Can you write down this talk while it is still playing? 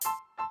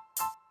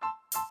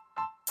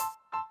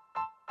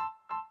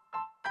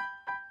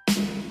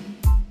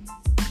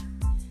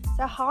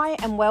So hi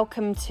and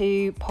welcome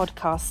to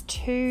podcast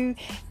 2.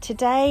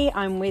 Today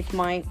I'm with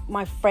my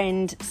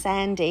friend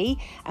Sandy,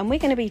 and we're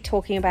going to be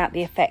talking about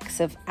the effects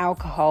of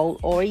alcohol,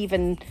 or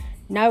even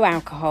no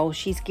alcohol.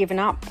 She's given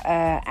up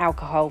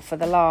alcohol for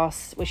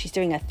she's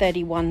doing a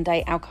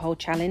 31-day alcohol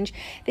challenge.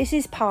 This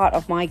is part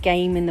of my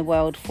Game in the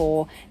World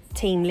for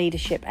team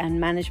leadership and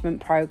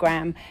management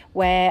program,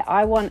 where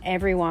I want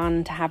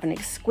everyone to have an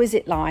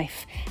exquisite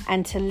life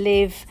and to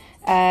live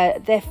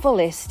their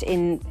fullest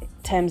in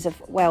terms of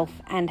wealth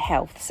and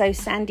health. So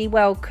Sandy,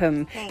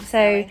 welcome. Thanks, so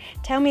Sally.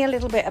 Tell me a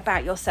little bit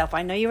about yourself.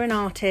 I know you're an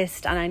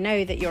artist and I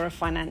know that you're a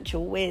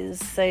financial whiz,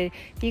 so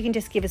if you can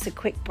just give us a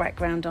quick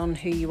background on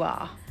who you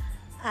are.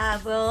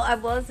 Well, I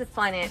was a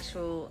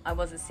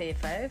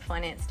CFO,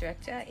 finance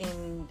director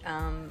in,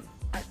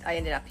 I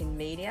ended up in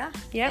media.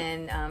 Yep.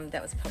 And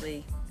that was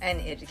probably, and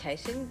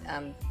education.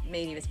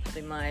 Media was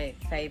probably my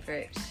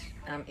favourite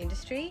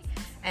industry.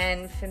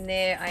 And from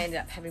there, I ended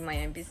up having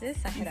my own business.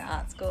 I had an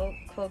art school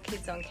called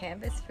Kids on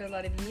Canvas for a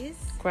lot of years.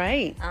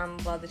 Great.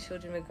 While the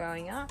children were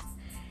growing up.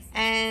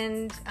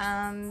 And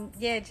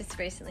just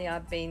recently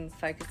I've been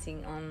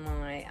focusing on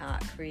my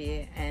art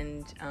career,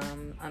 and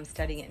I'm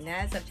studying at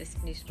NAS. I've just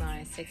finished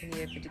my second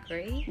year of the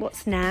degree.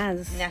 What's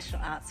NAS?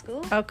 National Art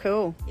School. Oh,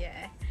 cool.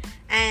 Yeah.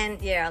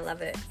 And I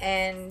love it.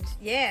 And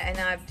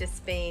I've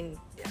just been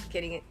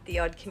getting the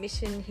odd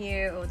commission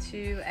here or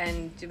two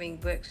and doing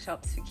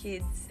workshops for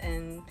kids,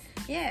 and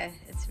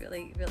it's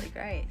really, really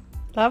great.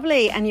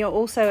 Lovely. And you're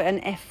also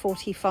an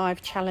F45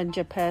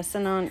 Challenger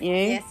person, aren't you?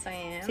 Yes, I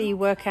am. So you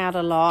work out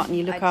a lot and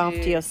you look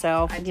after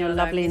yourself, and you're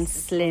lovely and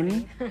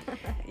slim.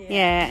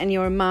 Yeah, and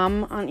you're a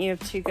mum, aren't you, of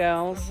 2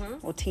 girls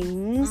or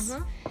teens?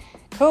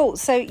 Cool.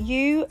 So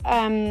you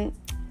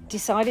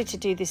decided to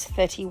do this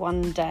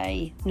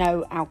 31-day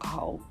no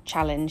alcohol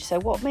challenge. So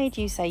what made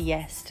you say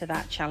yes to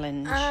that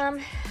challenge?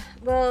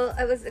 Well,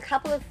 it was a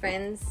couple of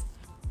friends.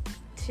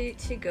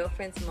 Two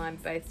girlfriends of mine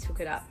both took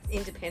it up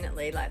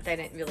independently, like they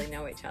don't really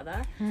know each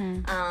other.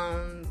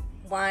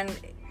 One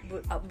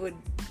would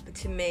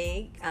to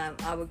me,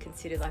 I would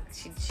consider like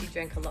she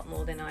drank a lot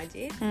more than I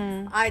did.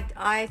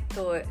 I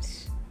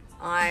thought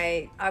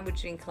I would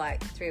drink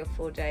like 3 or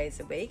 4 days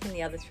a week, and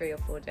the other 3 or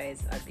 4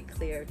 days I'd be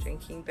clear of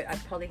drinking, but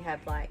I'd probably have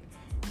like,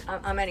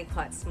 I'm only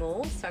quite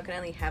small, so I can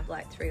only have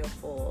like 3 or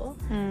 4.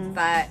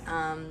 But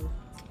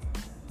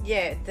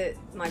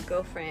my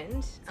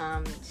girlfriend,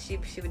 she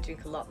would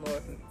drink a lot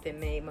more than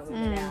me when we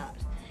went out,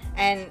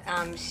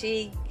 and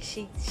she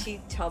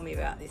told me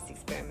about this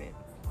experiment,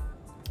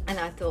 and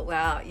I thought,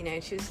 wow,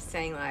 she was just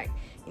saying like,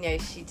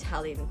 she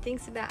hardly even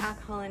thinks about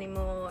alcohol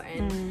anymore,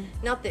 and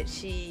not that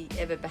she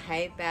ever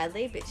behaved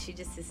badly, but she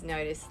just has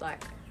noticed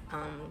like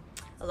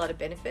a lot of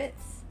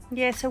benefits.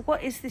 Yeah, so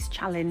what is this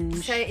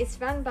challenge? So it's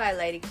run by a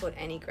lady called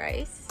Annie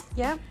Grace.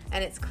 Yeah.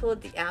 And it's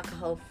called the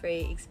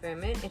Alcohol-Free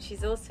Experiment. And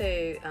she's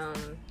also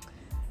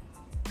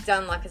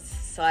done like a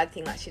side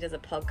thing, like she does a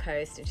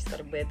podcast, and she's got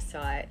a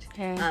website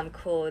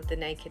called The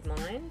Naked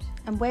Mind.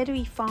 And where do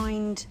we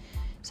find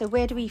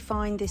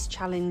this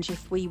challenge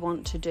if we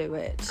want to do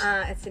it?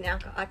 It's an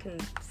alcohol. I can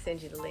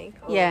send you the link.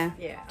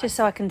 Just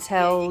so I can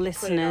tell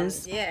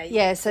listeners.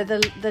 So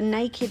the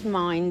Naked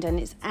Mind, and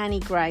it's Annie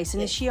Grace,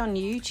 and is she on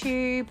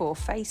YouTube or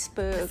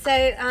Facebook?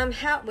 So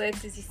how it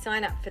works is you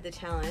sign up for the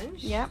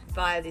challenge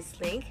via this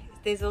link.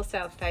 There's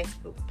also a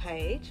Facebook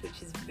page,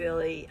 which is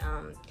really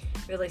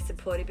really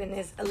supportive, and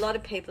there's a lot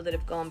of people that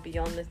have gone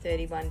beyond the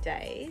 31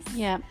 days.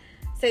 Yeah.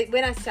 So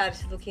when I started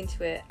to look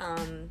into it,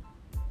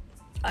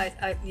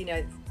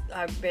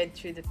 I read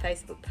through the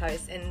Facebook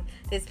posts, and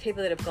there's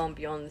people that have gone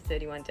beyond the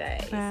 31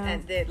 days,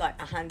 and they're like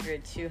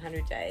 100,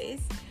 200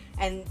 days,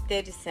 and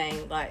they're just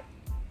saying like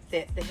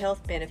the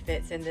health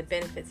benefits and the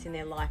benefits in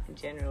their life in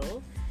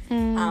general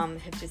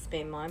have just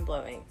been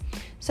mind-blowing.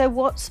 So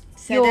what's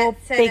your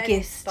biggest... That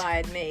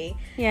inspired me.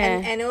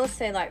 Yeah. And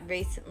also like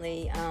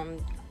recently,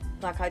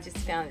 like I just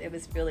found it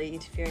was really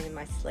interfering with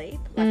my sleep.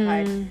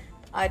 Like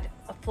I'd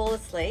fall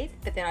asleep,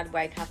 but then I'd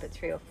wake up at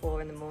 3 or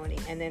 4 in the morning,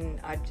 and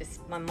then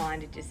my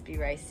mind would just be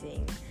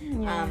racing.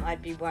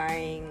 I'd be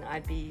worrying,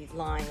 I'd be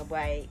lying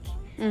awake,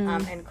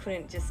 and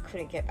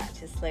couldn't get back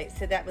to sleep.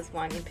 So that was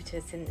one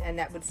impetus, and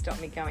that would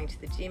stop me going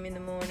to the gym in the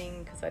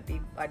morning, because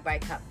I'd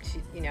wake up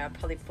to, I'd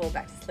probably fall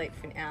back to sleep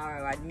for an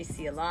hour, or I'd miss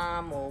the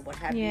alarm or what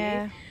have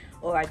you,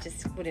 or I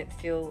just wouldn't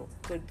feel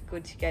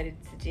good to go to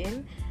the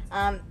gym.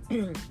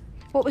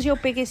 What was your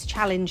biggest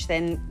challenge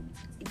then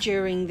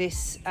during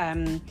this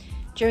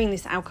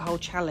alcohol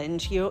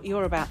challenge?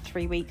 You're about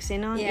 3 weeks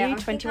in, aren't you?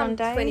 21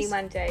 days?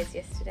 21 days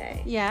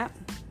yesterday. Yeah.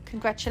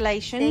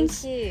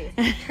 Congratulations. Thank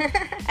you.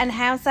 And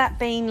how's that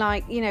been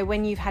like,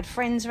 when you've had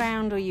friends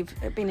around, or you've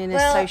been in a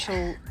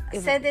social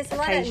So there's a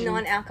lot of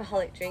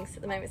non-alcoholic drinks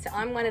at the moment. So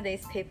I'm one of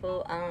these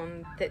people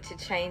that to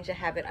change a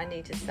habit, I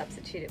need to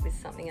substitute it with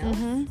something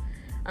else.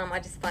 I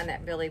just find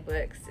that really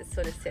works. It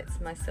sort of sets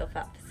myself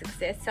up for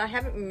success. So I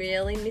haven't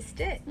really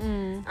missed it.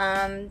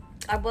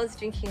 I was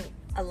drinking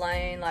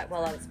alone, like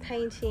while I was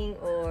painting,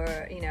 or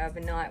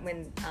overnight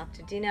when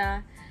after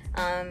dinner.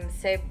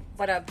 So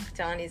what I've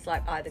done is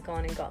like either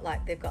gone and got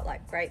like, they've got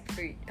like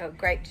grapefruit or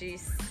grape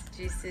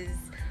juices,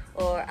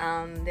 or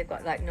they've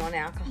got like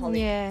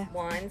non-alcoholic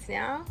wines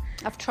now.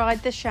 I've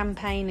tried the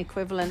champagne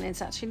equivalent.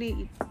 It's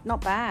actually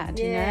not bad,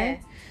 you know.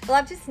 Well,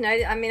 I've just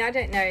noticed, I mean, I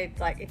don't know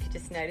like if you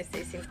just notice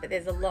these things, but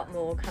there's a lot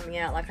more coming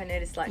out. Like I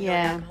noticed like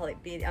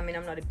non-alcoholic beer. I mean,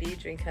 I'm not a beer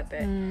drinker,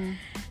 but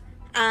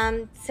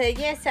so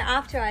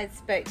after I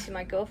spoke to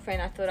my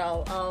girlfriend, I thought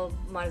I'll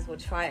might as well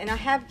try it. And I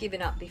have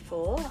given up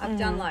before. I've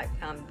done like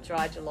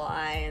dry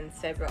July and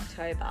sober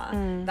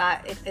October,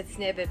 but it's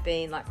never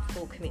been like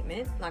full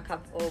commitment. Like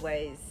I've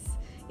always,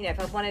 if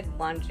I wanted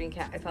one drink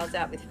out, if I was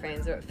out with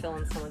friends or it fell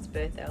on someone's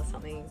birthday or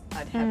something,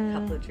 I'd have a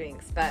couple of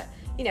drinks. But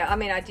I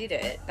mean, I did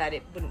it, but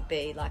it wouldn't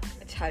be like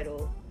it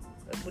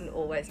wouldn't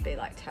always be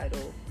like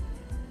total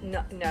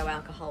no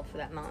alcohol for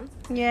that month.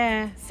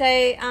 So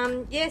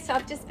so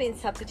I've just been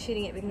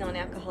substituting it with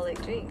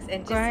non-alcoholic drinks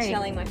and just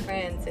telling my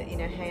friends that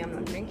hey, I'm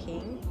not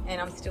drinking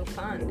and I'm still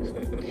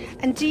fun.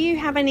 And do you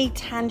have any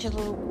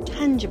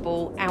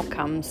tangible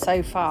outcomes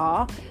so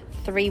far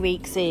 3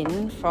 weeks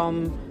in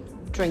from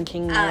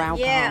drinking more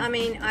alcohol? I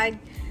mean,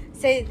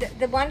 so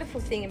the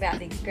wonderful thing about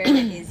the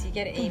experiment is you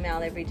get an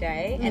email every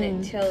day and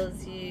it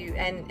tells you,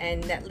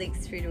 and that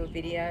links through to a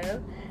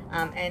video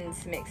and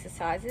some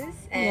exercises.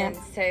 And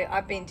so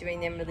I've been doing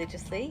them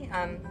religiously.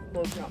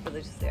 Well, not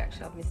religiously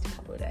actually, I've missed a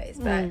couple of days,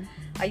 but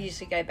I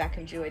usually go back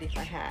and do it if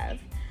I have.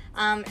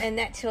 And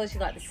that tells you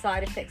like the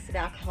side effects of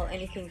alcohol,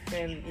 anything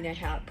from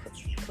how it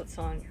puts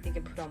on, you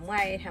can put on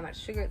weight, how much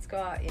sugar it's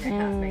got,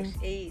 how it makes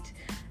you eat,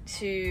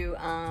 to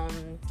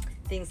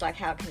things like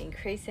how it can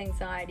increase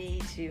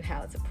anxiety, to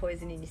how it's a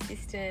poison in your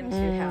system,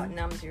 to how it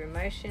numbs your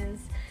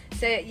emotions.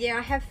 So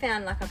I have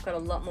found like I've got a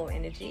lot more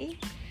energy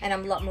and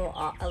I'm a lot more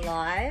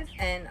alive,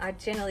 and I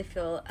generally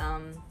feel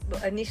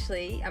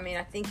initially, I mean,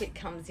 I think it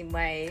comes in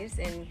waves,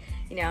 and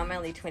I'm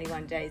only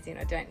 21 days in,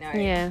 I don't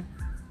know,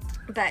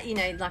 but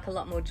like a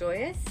lot more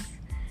joyous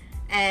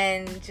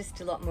and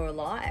just a lot more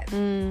alive. So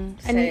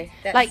and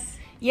that's like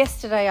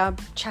yesterday I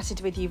chatted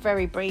with you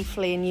very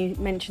briefly and you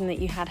mentioned that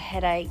you had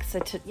headaches,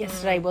 so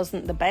yesterday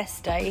wasn't the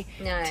best day.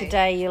 No.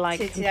 Today you're like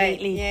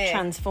completely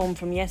transformed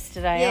from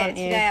yesterday, aren't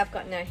you? Today I've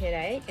got no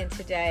headache, and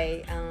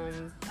today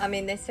I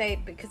mean, they say,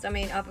 because I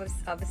mean I've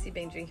obviously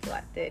been drinking for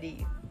like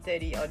 30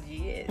 odd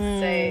years,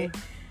 so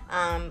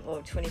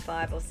or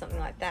 25 or something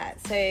like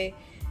that, so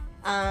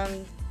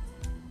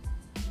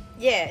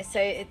so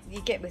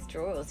you get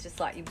withdrawals just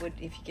like you would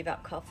if you give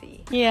up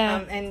coffee.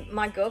 And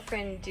my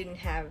girlfriend didn't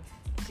have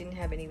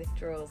any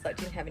withdrawals, like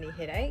didn't have any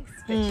headaches,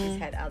 but she's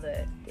had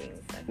other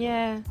things.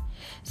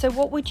 So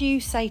what would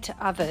you say to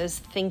others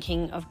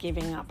thinking of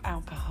giving up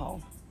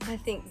alcohol? I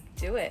think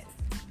do it.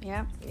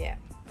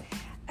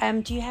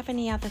 Do you have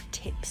any other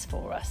tips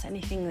for us?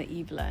 Anything that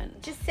you've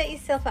learned? Just set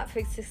yourself up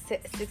for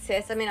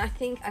success. I mean, I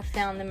think I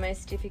found the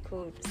most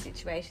difficult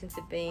situations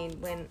have been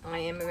when I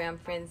am around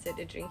friends that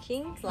are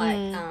drinking.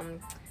 Like,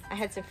 I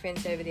had some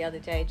friends over the other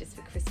day just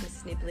for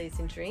Christmas nibblies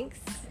and drinks.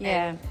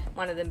 And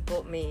one of them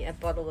bought me a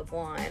bottle of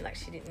wine, like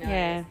she didn't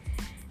know.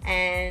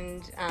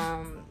 And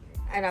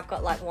I've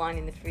got like wine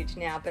in the fridge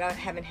now, but I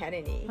haven't had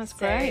any. That's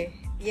great.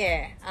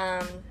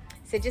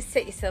 So just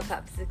set yourself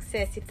up for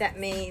success. If that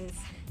means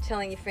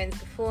telling your friends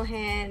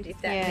beforehand,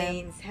 if that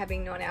means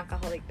having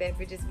non-alcoholic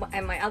beverages.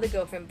 And my other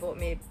girlfriend bought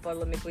me a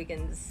bottle of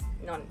McGuigan's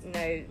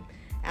no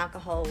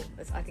alcohol,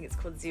 I think it's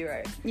called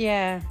Zero.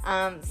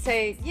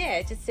 So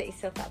just set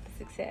yourself up for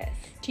success.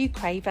 Do you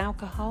crave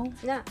alcohol?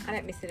 No, I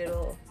don't miss it at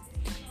all.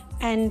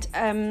 And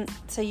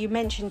so you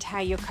mentioned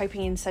how you're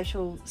coping in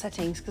social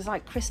settings, because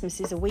like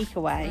Christmas is a week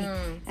away,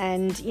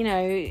 and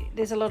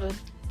there's a lot of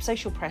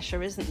social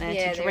pressure, isn't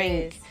there, to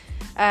drink?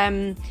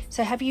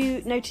 So have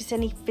you noticed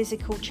any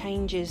physical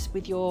changes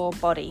with your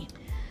body?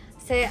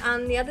 So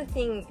the other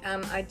thing,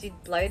 I did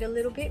bloat a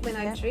little bit when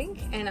I drink,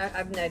 and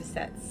I've noticed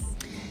that's...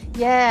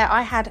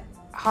 I had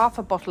half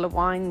a bottle of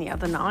wine the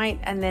other night,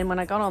 and then when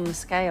I got on the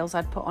scales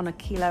I'd put on 1.5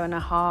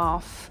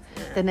 kilos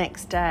the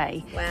next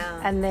day.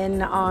 And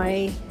then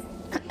I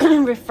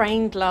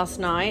refrained last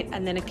night,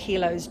 and then 1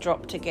 kilo's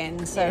dropped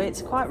again, so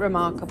it's quite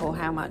remarkable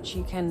how much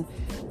you can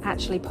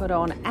actually put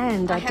on.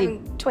 And I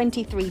did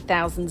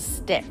 23,000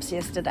 steps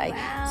yesterday.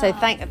 So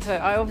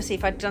I obviously,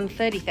 if I'd done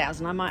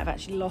 30,000 I might have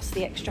actually lost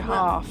the extra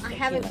half. I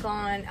haven't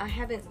gone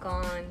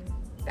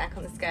back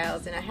on the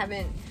scales, and I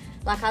haven't,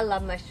 like, I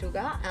love my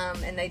sugar,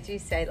 and they do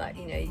say, like,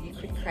 you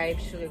could crave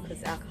sugar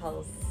because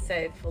alcohol's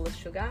so full of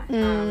sugar.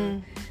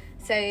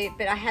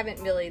 But I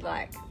haven't really,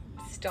 like,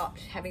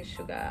 stopped having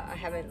sugar. I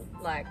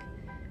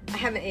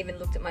haven't even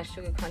looked at my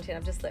sugar content.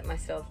 I've just let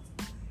myself,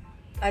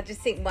 I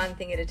just think one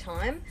thing at a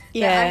time.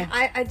 But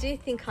I do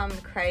think I'm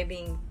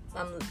craving,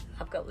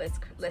 I've got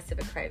less of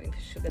a craving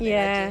for sugar than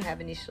I did have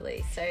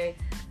initially. So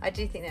I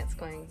do think that's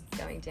going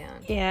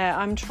down.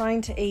 I'm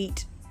trying to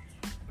eat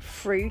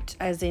fruit,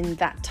 as in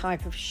that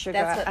type of sugar,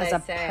 as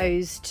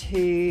opposed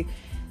to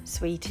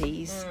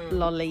sweeties,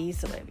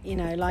 lollies, you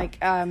know, like,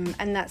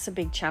 and that's a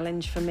big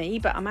challenge for me.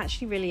 But I'm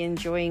actually really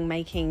enjoying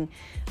making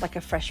like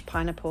a fresh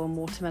pineapple and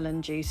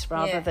watermelon juice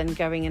rather than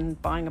going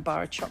and buying a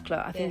bar of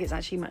chocolate. I think it's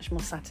actually much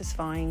more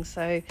satisfying.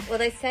 So, well,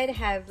 they say to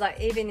have, like,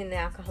 even in the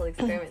alcohol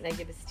experiment, they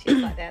give us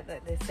tips like that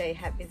they say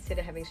instead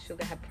of having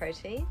sugar, have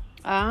protein.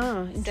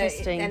 Ah,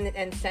 interesting. So,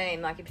 and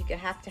same, like, if you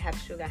have to have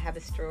sugar, have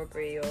a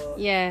strawberry or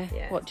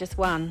what, just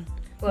one?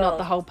 Well, not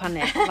the whole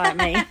punnet like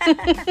me.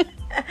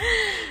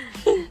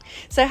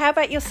 So how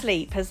about your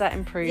sleep? Has that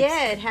improved?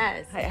 Yeah, it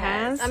has. It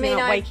has? I mean, you're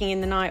not waking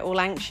in the night all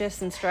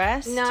anxious and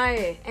stressed? No,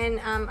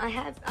 and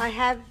I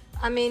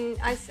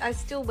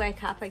still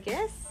wake up, I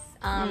guess,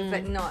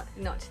 but not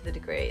to the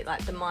degree.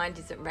 Like, the mind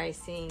isn't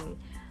racing.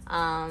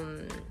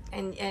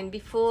 And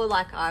before,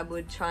 like, I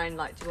would try and,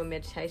 like, do a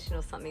meditation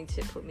or something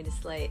to put me to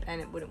sleep, and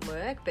it wouldn't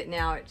work, but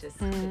now it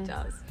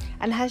does.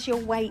 And has your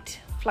weight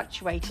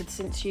fluctuated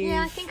since you...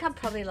 Yeah, I think I've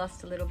probably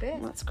lost a little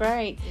bit. That's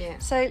great. Yeah.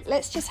 So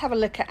let's just have a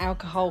look at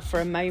alcohol for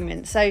a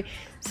moment. So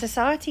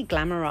society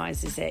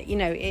glamorizes it. You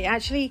know, it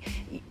actually...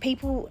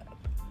 People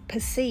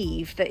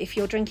perceive that if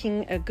you're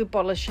drinking a good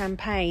bottle of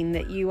champagne,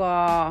 that you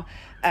are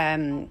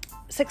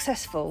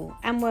successful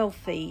and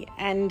wealthy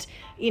and,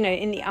 you know,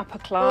 in the upper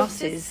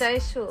classes. Well, it's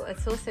just social.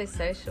 It's also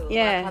social.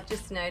 Yeah. Like, I've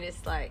just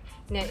noticed, like,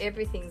 you know,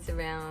 everything's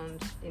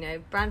around, you know,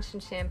 brunch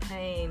and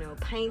champagne or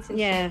paint and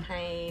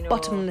champagne. Or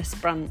bottomless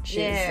brunches.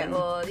 Yeah,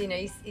 or, you know,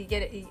 you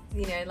get it,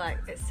 you know, like,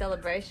 a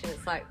celebration.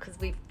 It's like, because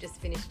we've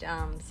just finished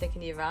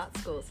second year of art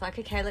school. It's like,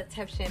 okay, let's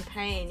have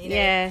champagne, you know.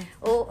 Yeah.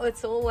 Or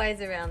it's always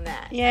around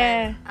that.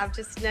 Yeah. And I've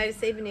just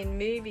noticed even in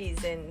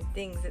movies and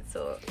things, it's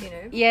all, you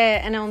know.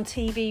 Yeah, and on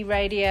TV,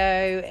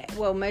 radio,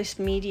 well, most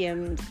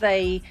mediums,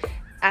 they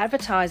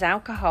advertise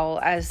alcohol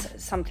as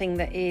something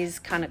that is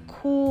kind of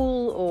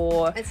cool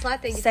or it's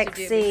like they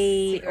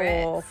sexy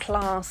or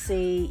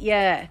classy.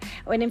 Yeah,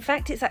 when in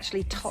fact it's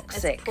actually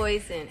toxic. It's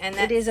poison, and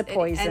it is a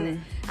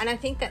poison. And I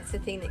think that's the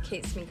thing that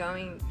keeps me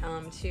going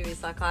too.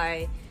 Is like,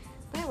 where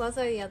was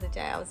I the other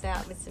day? I was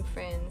out with some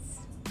friends,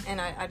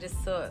 and I just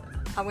thought,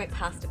 I went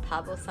past a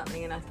pub or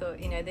something, and I thought,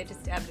 you know, they're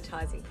just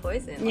advertising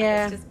poison. Like,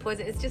 it's just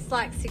poison. It's just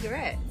like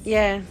cigarettes.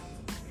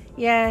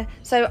 Yeah,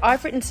 so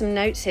I've written some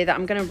notes here that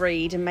I'm going to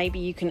read, and maybe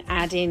you can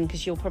add in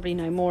because you'll probably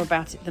know more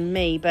about it than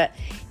me. But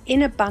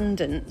in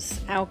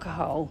abundance,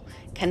 alcohol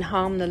can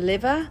harm the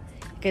liver,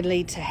 can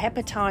lead to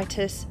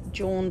hepatitis,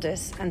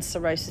 jaundice and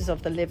cirrhosis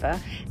of the liver,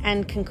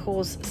 and can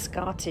cause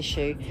scar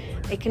tissue.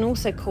 It can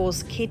also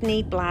cause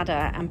kidney,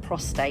 bladder and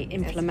prostate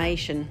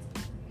inflammation.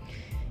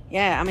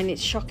 Yeah, I mean,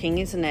 it's shocking,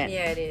 isn't it?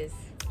 Yeah, it is.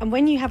 And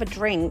when you have a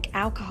drink,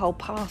 alcohol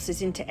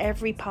passes into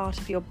every part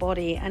of your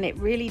body, and it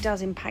really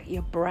does impact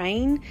your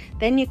brain,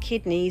 then your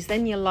kidneys,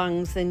 then your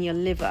lungs, then your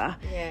liver.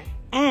 Yeah.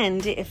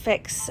 And it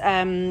affects,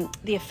 the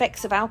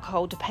effects of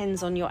alcohol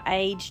depends on your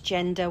age,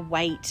 gender,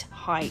 weight,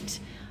 height,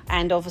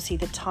 and obviously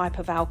the type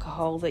of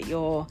alcohol that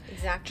you're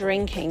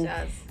drinking.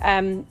 It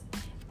does.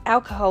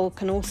 Alcohol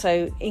can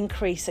also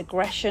increase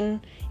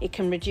aggression, it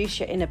can reduce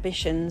your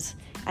inhibitions,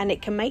 and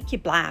it can make you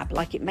blab.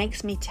 Like, it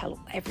makes me tell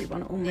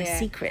everyone all my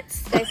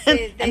secrets.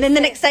 And then the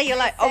next day you're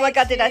like, oh my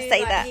God, did I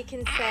say that? You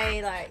can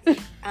say, like,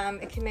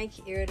 it can make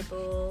you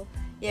irritable.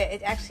 Yeah,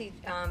 it actually,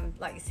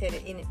 like you said,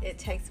 it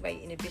takes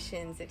away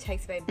inhibitions, it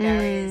takes away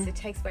barriers, it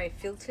takes away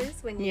filters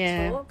when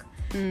you talk.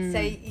 So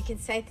you can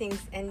say things,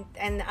 and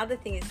the other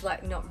thing is,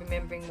 like, not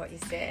remembering what you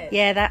said.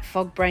 Yeah, that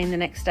fog brain the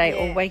next day,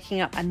 or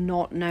waking up and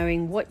not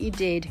knowing what you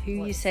did, who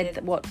you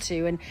said what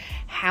to, and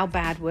how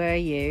bad were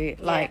you.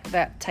 Like,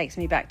 that takes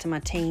me back to my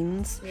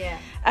teens.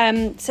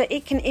 Yeah. So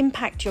it can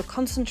impact your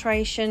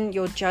concentration,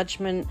 your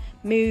judgment,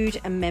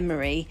 mood and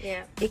memory.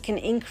 Yeah. It can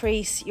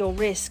increase your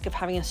risk of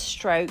having a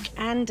stroke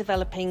and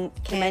developing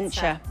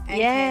dementia.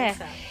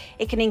 Cancer.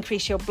 It can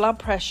increase your blood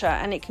pressure,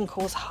 and it can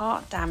cause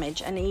heart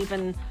damage and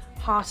even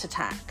heart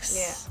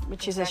attacks,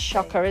 which is a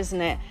shocker, isn't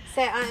it?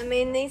 So, I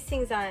mean, these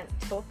things aren't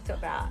talked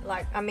about.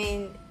 Like, I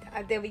mean,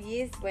 there were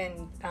years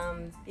when,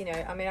 you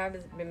know, I mean, I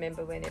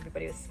remember when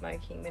everybody was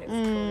smoking, when it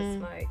was cool to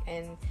smoke,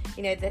 and,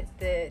 you know,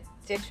 the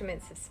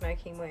detriments of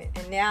smoking weren't,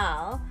 and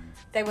now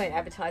they weren't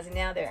advertising,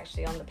 now they're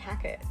actually on the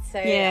packet. So,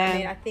 I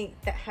mean, I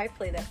think that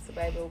hopefully that's the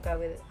way we'll go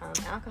with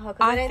alcohol,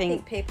 because I don't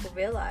think people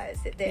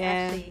realise that they're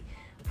actually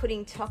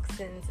putting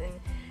toxins and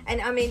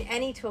I mean,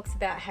 Annie talks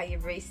about how you're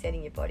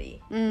resetting your body.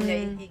 You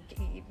know,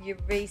 you're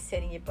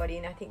resetting your body,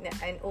 and I think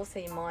that, and also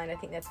your mind. I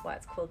think that's why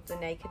it's called the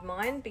naked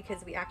mind,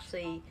 because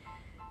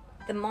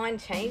the mind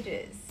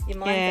changes. Your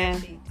mind's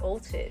actually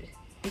altered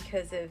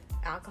because of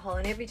alcohol,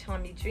 and every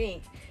time you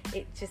drink,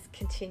 it just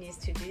continues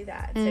to do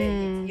that. So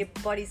your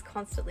body's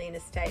constantly in a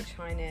state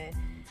trying to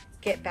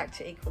get back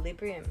to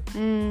equilibrium.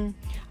 I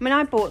mean,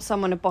 I bought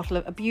someone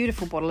a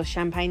beautiful bottle of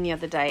champagne the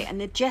other day, and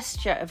the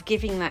gesture of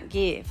giving that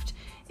gift,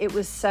 it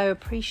was so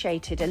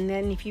appreciated. And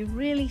then if you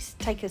really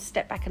take a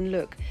step back and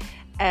look,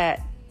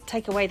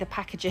 take away the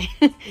packaging,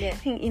 I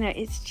think, you know,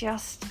 it's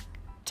just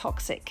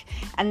toxic.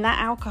 And that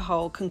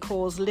alcohol can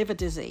cause liver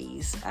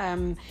disease,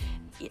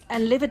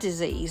 and liver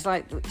disease,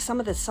 like some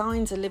of the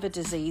signs of liver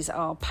disease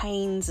are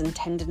pains and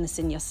tenderness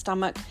in your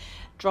stomach,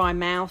 dry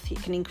mouth, you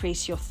can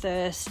increase your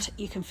thirst,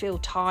 you can feel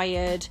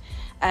tired,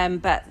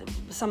 but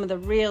some of the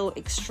real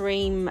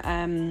extreme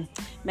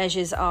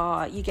measures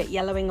are you get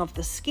yellowing of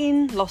the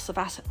skin, loss of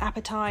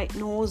appetite,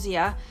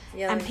 nausea,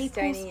 and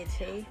staining your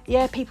teeth.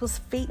 Yeah, people's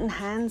feet and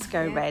hands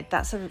go red.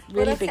 That's a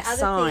really big sign. That's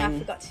the other thing I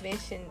forgot to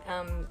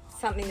mention.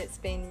 Something that's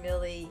been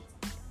really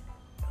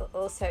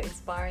also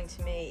inspiring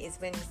to me is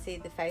when you see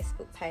the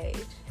Facebook page,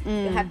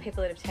 you'll have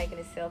people that have taken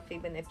a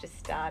selfie when they've just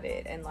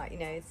started and, like, you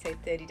know, say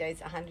 30 days,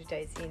 100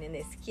 days in, and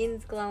their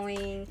skin's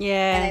glowing, and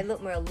they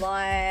look more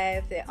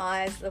alive, their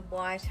eyes look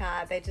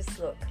whiter, they just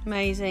look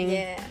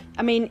amazing.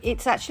 I mean,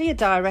 it's actually a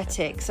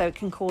diuretic, so it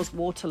can cause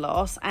water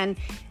loss and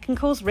can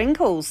cause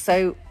wrinkles,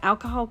 so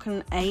alcohol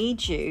can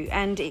age you,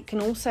 and it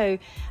can also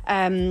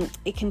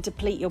it can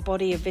deplete your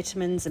body of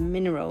vitamins and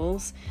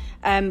minerals.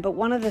 But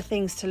one of the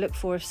things to look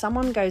for, if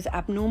someone goes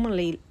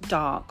abnormally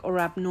dark or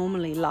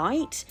abnormally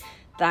light,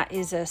 that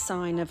is a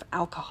sign of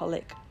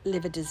alcoholic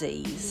liver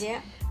disease.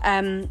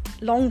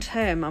 Long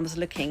term, I was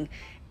looking,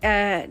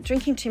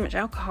 drinking too much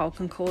alcohol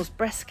can cause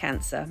breast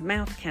cancer,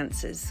 mouth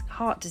cancers,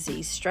 heart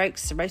disease,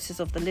 strokes, cirrhosis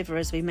of the liver,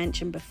 as we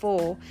mentioned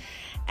before.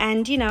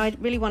 And, you know, I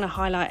really want to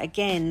highlight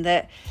again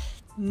that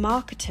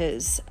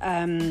marketers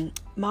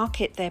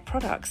market their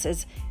products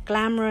as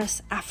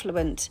glamorous,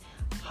 affluent.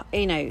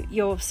 You know,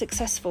 you're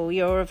successful,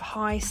 you're of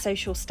high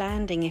social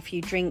standing if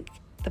you drink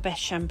the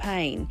best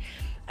champagne.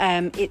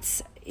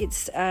 It's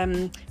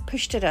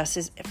pushed at us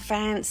as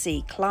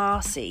fancy,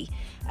 classy,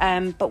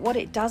 but what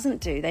it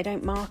doesn't do, they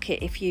don't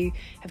market if you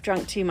have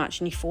drunk too much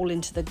and you fall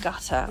into the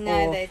gutter,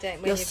 or they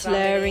don't. You're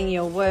slurring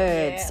your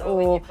words,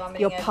 or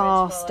you're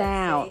passed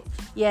out,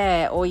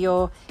 or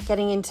you're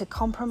getting into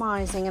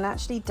compromising and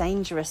actually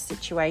dangerous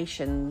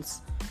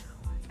situations.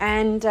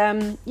 And,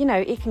 you know,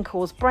 it can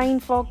cause brain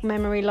fog,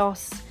 memory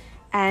loss,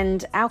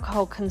 and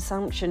alcohol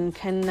consumption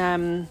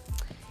can,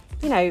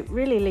 you know,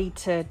 really lead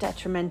to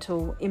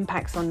detrimental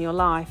impacts on your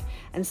life.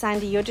 And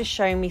Sandy, you're just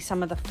showing me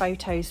some of the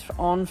photos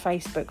on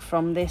Facebook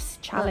from this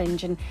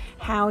challenge and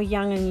how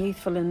young and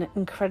youthful and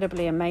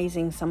incredibly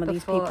amazing some of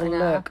these people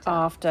look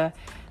after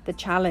the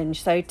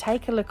challenge. So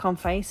take a look on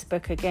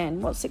Facebook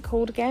again. What's it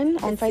called again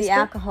on Facebook? The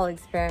Alcohol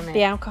Experiment.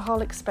 The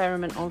Alcohol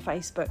Experiment on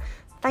Facebook.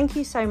 Thank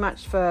you so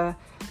much for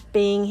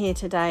being here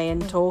today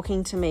and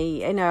talking to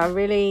me. You know, I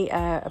really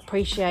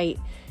appreciate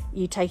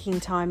you taking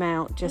time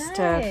out just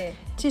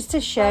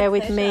to share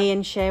with me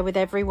and share with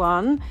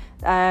everyone.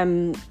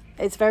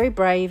 It's very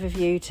brave of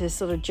you to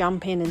sort of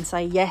jump in and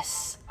say,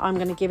 yes, I'm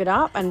going to give it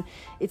up. And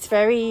it's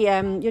very,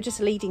 you're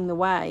just leading the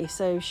way.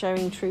 So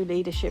showing true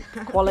leadership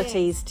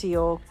qualities to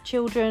your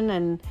children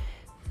and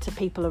to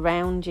people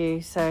around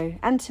you. So,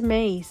 and to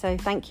me. So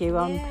thank you.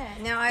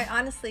 No, I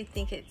honestly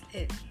think it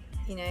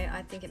you know,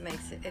 I think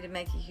it'd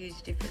make a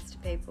huge difference to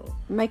people.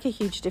 Make a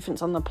huge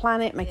difference on the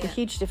planet, make a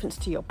huge difference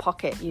to your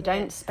pocket. You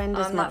don't spend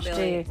as much,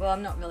 do you? Well,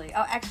 I'm not really.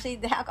 Oh, actually,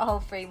 the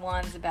alcohol-free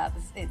one's about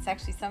this. It's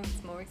actually, some of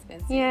it's more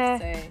expensive. So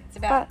it's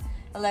about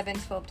 $11,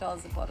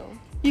 $12 a bottle.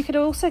 You could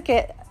also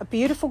get a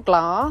beautiful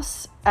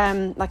glass,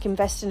 like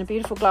invest in a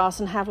beautiful glass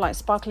and have like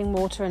sparkling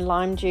water and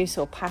lime juice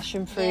or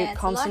passion fruit,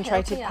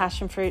 concentrated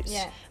passion fruits.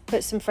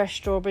 Put some fresh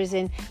strawberries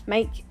in.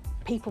 Make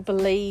people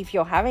believe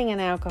you're having an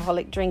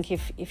alcoholic drink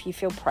if you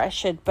feel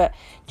pressured, but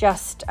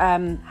just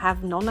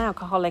have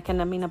non-alcoholic.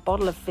 And I mean, a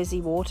bottle of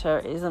fizzy water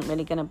isn't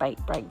really going to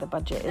break the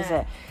budget, is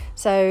it?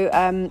 So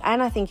and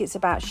I think it's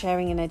about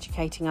sharing and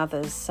educating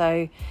others.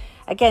 So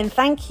again,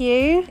 thank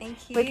you.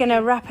 We're going to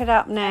wrap it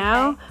up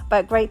now,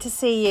 but great to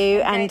see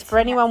you. And for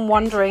anyone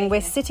wondering,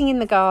 we're sitting in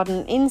the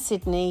garden in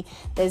Sydney.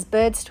 There's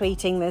birds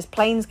tweeting, there's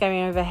planes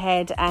going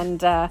overhead,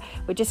 and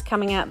we're just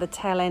coming out the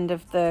tail end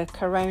of the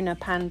corona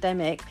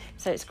pandemic.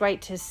 So it's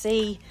great to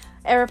see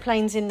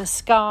aeroplanes in the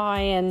sky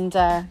and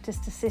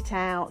just to sit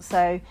out.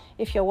 So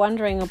if you're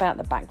wondering about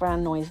the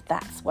background noise,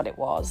 that's what it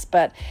was.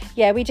 But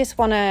yeah, we just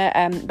want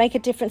to make a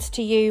difference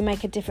to you,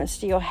 make a difference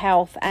to your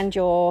health and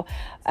your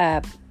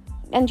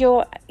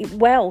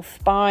wealth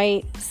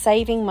by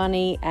saving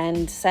money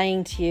and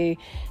saying to you,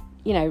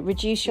 you know,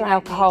 reduce your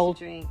alcohol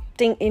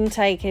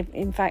intake.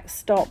 In fact,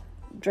 stop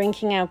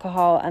drinking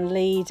alcohol and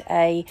lead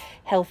a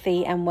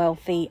healthy and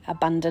wealthy,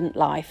 abundant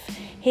life.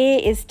 Here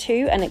is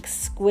to an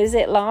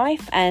exquisite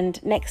life.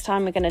 And next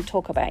time we're going to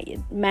talk about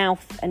your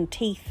mouth and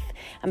teeth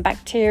and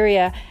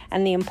bacteria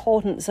and the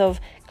importance of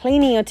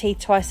cleaning your teeth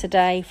twice a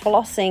day,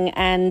 flossing,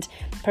 and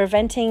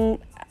preventing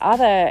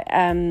other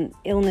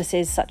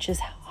illnesses such as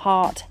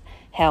heart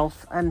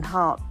health and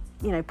heart,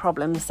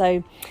 problems.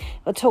 So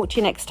I'll talk to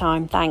you next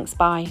time. Thanks.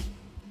 Bye.